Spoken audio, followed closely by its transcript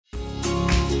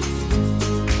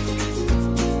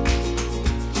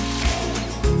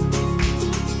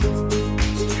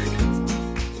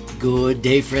Good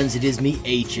day, friends. It is me,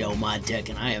 HLModTech,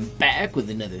 and I am back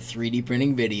with another 3D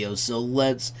printing video, so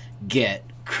let's get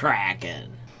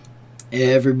cracking.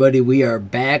 Everybody, we are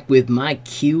back with my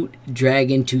cute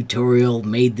dragon tutorial.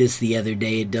 Made this the other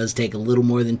day. It does take a little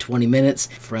more than 20 minutes.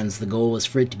 Friends, the goal was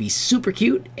for it to be super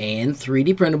cute and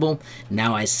 3D printable.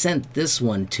 Now I sent this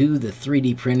one to the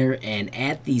 3D printer, and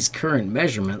at these current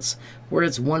measurements, where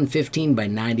it's 115 by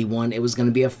 91, it was going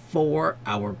to be a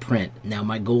 4-hour print. Now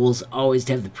my goal is always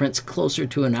to have the prints closer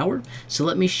to an hour, so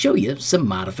let me show you some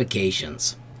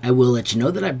modifications. I will let you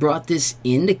know that I brought this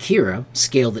into Kira,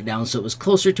 scaled it down so it was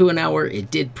closer to an hour.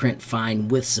 It did print fine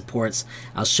with supports.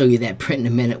 I'll show you that print in a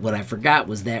minute. What I forgot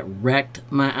was that wrecked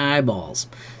my eyeballs.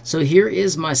 So here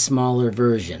is my smaller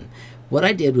version. What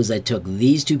I did was I took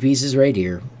these two pieces right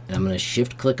here, and I'm going to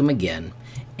shift click them again,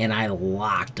 and I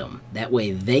locked them. That way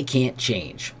they can't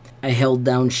change. I held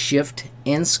down shift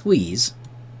and squeeze,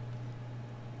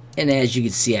 and as you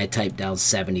can see, I typed down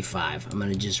 75. I'm going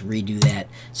to just redo that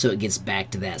so it gets back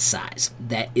to that size.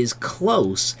 That is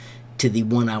close to the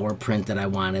 1 hour print that I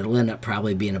want. It'll end up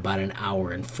probably being about an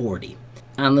hour and 40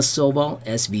 on the Sovol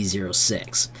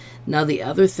SV06. Now the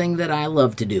other thing that I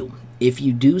love to do, if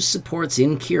you do supports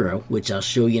in Kira, which I'll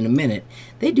show you in a minute,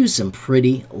 they do some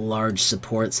pretty large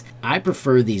supports. I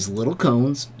prefer these little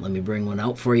cones. Let me bring one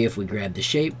out for you if we grab the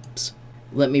shapes.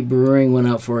 Let me bring one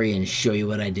out for you and show you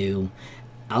what I do.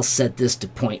 I'll set this to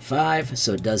 0.5,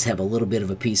 so it does have a little bit of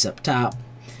a piece up top.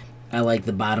 I like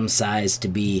the bottom size to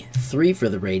be 3 for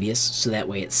the radius, so that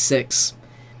way it's 6.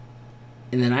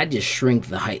 And then I just shrink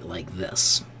the height like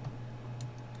this.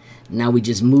 Now we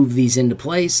just move these into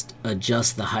place,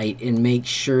 adjust the height, and make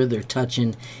sure they're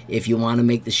touching. If you want to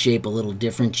make the shape a little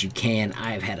different, you can.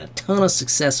 I've had a ton of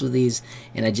success with these,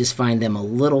 and I just find them a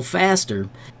little faster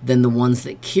than the ones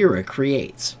that Kira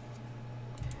creates.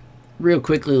 Real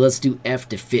quickly, let's do F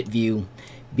to fit view.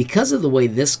 Because of the way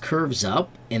this curves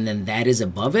up and then that is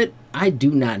above it, I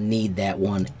do not need that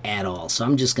one at all. So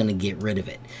I'm just going to get rid of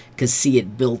it. Because see,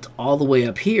 it built all the way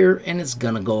up here and it's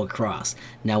going to go across.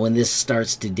 Now when this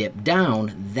starts to dip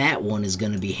down, that one is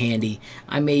going to be handy.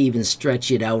 I may even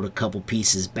stretch it out a couple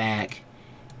pieces back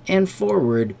and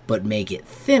forward, but make it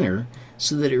thinner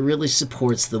so that it really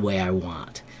supports the way I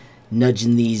want.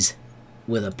 Nudging these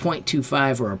with a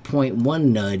 0.25 or a 0.1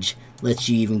 nudge lets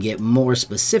you even get more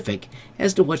specific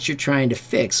as to what you're trying to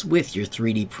fix with your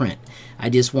 3D print. I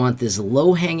just want this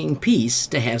low-hanging piece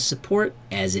to have support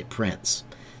as it prints.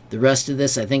 The rest of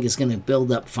this I think is going to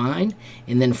build up fine.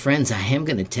 And then friends, I am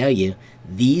going to tell you,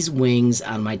 these wings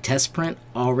on my test print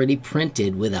already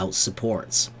printed without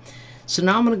supports. So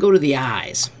now I'm going to go to the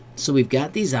eyes. So we've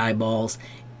got these eyeballs,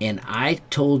 and I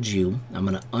told you I'm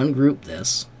going to ungroup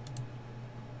this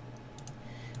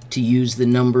to use a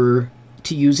number,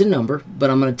 but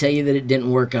I'm going to tell you that it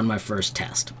didn't work on my first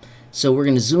test. So we're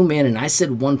going to zoom in, and I said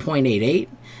 1.88.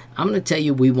 I'm going to tell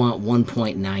you we want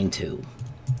 1.92.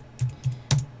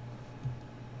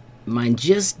 Mine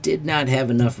just did not have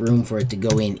enough room for it to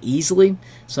go in easily,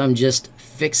 so I'm just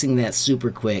fixing that super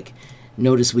quick.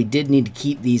 Notice we did need to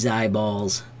keep these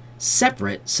eyeballs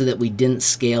separate so that we didn't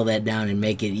scale that down and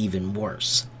make it even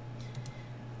worse.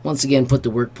 Once again, put the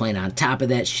work plane on top of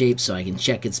that shape so I can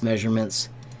check its measurements.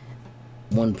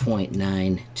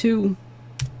 1.92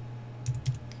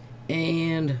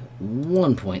 and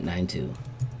 1.92.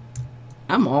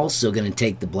 I'm also going to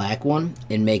take the black one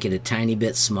and make it a tiny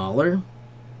bit smaller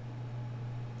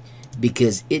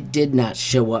because it did not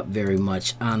show up very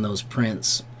much on those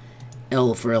prints.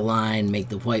 L for align, make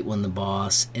the white one the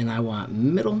boss, and I want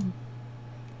middle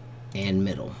and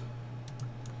middle.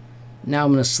 Now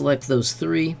I'm going to select those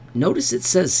 3. Notice it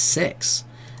says 6.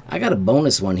 I got a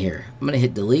bonus one here. I'm going to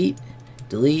hit delete,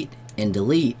 delete, and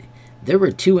delete. There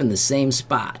were 2 in the same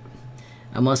spot.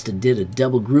 I must have did a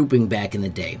double grouping back in the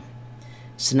day.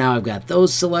 So now I've got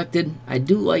those selected. I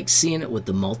do like seeing it with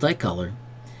the multicolor.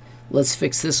 Let's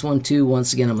fix this one too.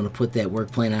 Once again, I'm going to put that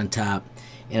work plane on top,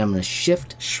 and I'm going to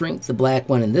shift shrink the black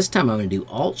one, and this time I'm going to do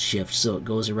alt shift so it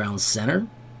goes around center.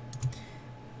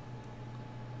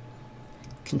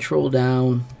 Control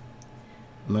down.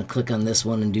 I'm going to click on this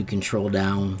one and do control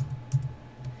down.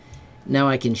 Now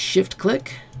I can shift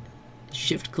click,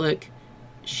 shift click,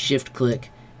 shift click,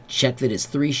 check that it's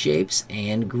 3 shapes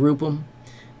and group them.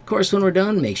 Of course, when we're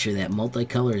done, make sure that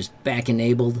multicolor is back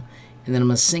enabled, and then I'm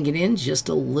going to sink it in just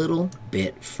a little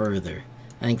bit further.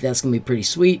 I think that's going to be pretty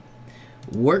sweet.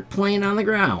 Work plane on the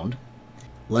ground.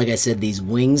 Like I said, these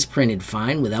wings printed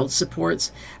fine without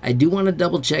supports. I do want to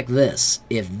double check this.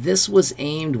 If this was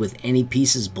aimed with any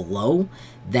pieces below,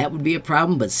 that would be a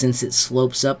problem, but since it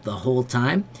slopes up the whole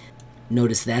time,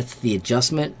 notice that's the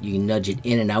adjustment. You can nudge it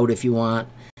in and out if you want.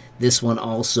 This one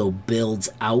also builds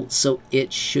out, so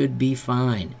it should be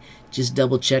fine. Just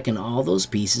double checking all those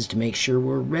pieces to make sure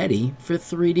we're ready for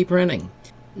 3D printing.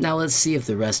 Now let's see if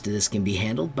the rest of this can be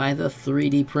handled by the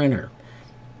 3D printer.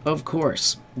 Of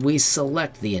course, we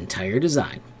select the entire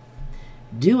design,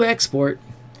 do export,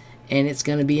 and it's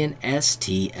going to be an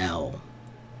STL.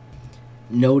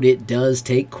 Note it does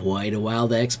take quite a while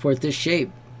to export this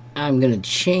shape. I'm going to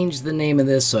change the name of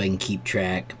this so I can keep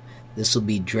track. This will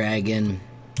be Dragon,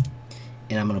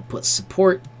 and I'm going to put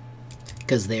support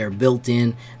because they are built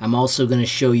in. I'm also going to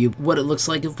show you what it looks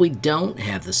like if we don't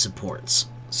have the supports.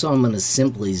 So I'm going to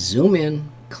simply zoom in,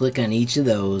 click on each of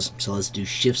those. So let's do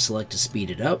shift select to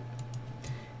speed it up,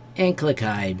 and click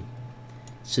hide.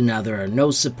 So now there are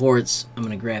no supports. I'm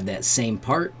going to grab that same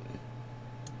part,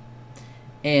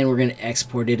 and we're going to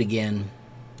export it again,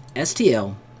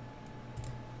 STL,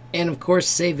 and of course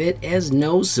save it as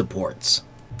no supports.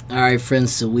 Alright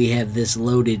friends, so we have this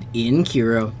loaded in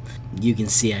Cura. You can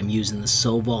see I'm using the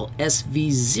Sovol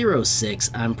SV06.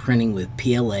 I'm printing with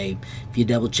PLA. If you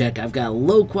double check, I've got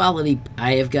low quality.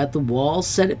 I have got the wall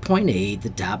set at 0.8,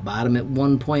 the top bottom at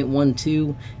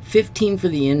 1.12, 15 for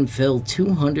the infill,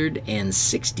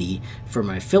 260 for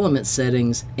my filament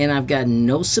settings, and I've got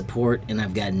no support and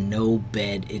I've got no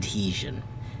bed adhesion.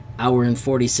 Hour and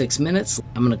 46 minutes.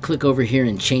 I'm going to click over here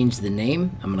and change the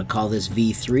name. I'm going to call this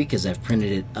V3 because I've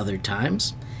printed it other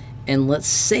times. And let's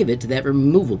save it to that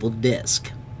removable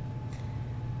disk.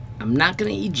 I'm not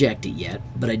going to eject it yet,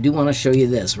 but I do want to show you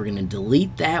this. We're going to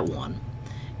delete that one,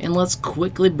 and let's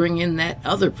quickly bring in that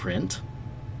other print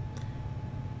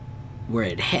where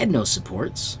it had no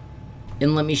supports,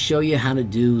 and let me show you how to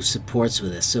do supports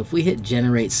with this. So if we hit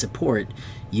generate support,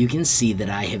 you can see that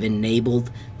I have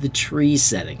enabled the tree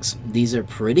settings. These are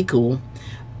pretty cool.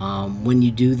 When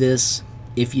you do this,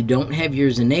 if you don't have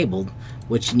yours enabled,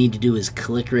 what you need to do is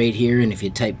click right here, and if you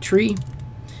type tree,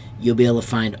 you'll be able to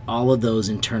find all of those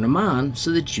and turn them on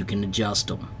so that you can adjust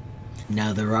them.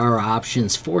 Now there are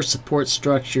options for support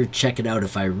structure. Check it out.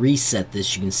 If I reset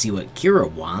this, you can see what Cura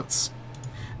wants.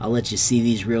 I'll let you see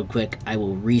these real quick. I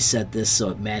will reset this so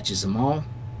it matches them all.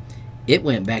 It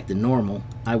went back to normal.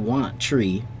 I want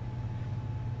tree.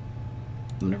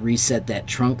 I'm going to reset that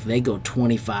trunk. They go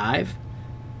 25.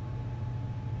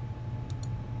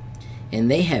 And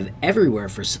they have everywhere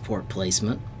for support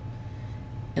placement.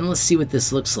 And let's see what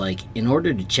this looks like. In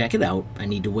order to check it out, I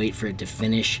need to wait for it to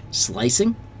finish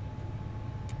slicing.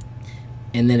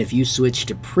 And then if you switch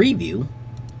to preview,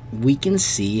 we can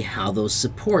see how those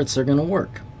supports are going to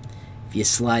work. If you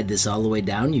slide this all the way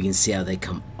down, you can see how they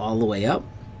come all the way up.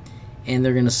 And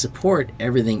they're going to support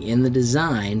everything in the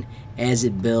design as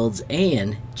it builds.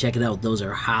 And check it out, those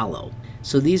are hollow.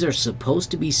 So these are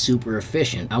supposed to be super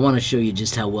efficient. I want to show you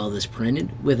just how well this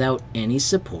printed without any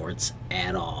supports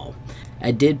at all.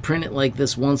 I did print it like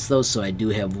this once though, so I do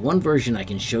have one version I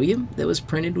can show you that was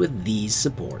printed with these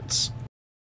supports.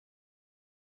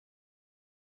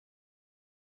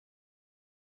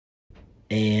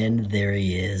 And there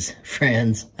he is.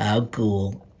 Friends, how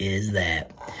cool is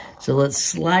that? So let's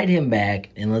slide him back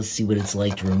and let's see what it's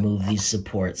like to remove these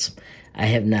supports. I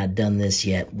have not done this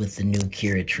yet with the new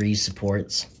Cura tree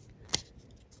supports.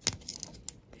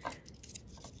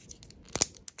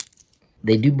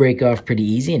 They do break off pretty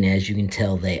easy, and as you can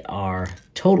tell, they are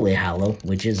totally hollow,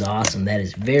 which is awesome. That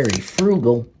is very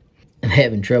frugal. I'm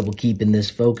having trouble keeping this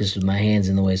focused with my hands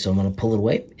in the way, so I'm going to pull it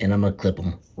away, and I'm going to clip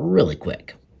them really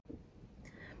quick.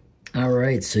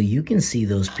 Alright, so you can see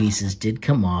those pieces did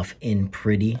come off in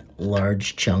pretty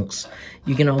large chunks.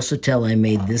 You can also tell I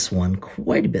made this one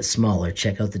quite a bit smaller.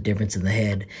 Check out the difference in the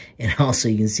head. And also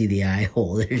you can see the eye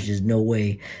hole. There's just no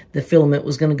way the filament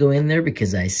was going to go in there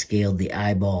because I scaled the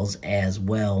eyeballs as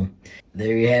well.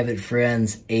 There you have it,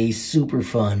 friends. A super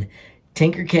fun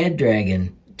Tinkercad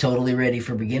Dragon. Totally ready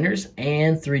for beginners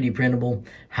and 3D printable.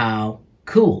 How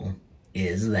cool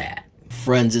is that?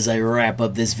 Friends, as I wrap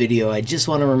up this video, I just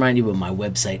want to remind you about my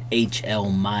website,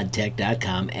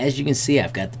 HLModTech.com. As you can see,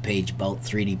 I've got the page about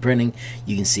 3D printing.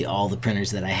 You can see all the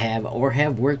printers that I have or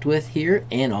have worked with here,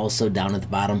 and also down at the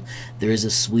bottom, there is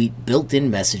a sweet built-in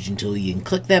messaging tool. You can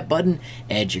click that button,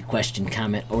 add your question,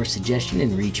 comment, or suggestion,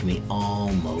 and reach me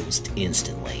almost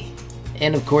instantly.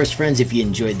 And of course, friends, if you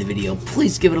enjoyed the video,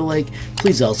 please give it a like.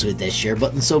 Please also hit that share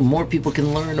button so more people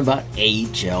can learn about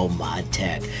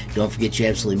HLModTech. Don't forget, you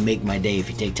absolutely make my day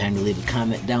if you take time to leave a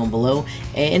comment down below.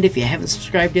 And if you haven't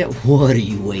subscribed yet, what are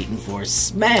you waiting for?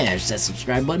 Smash that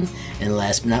subscribe button. And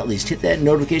last but not least, hit that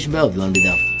notification bell if you want to be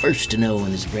the first to know when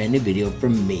there's a brand new video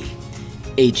from me,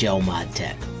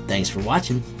 HLModTech. Thanks for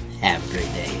watching. Have a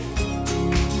great day.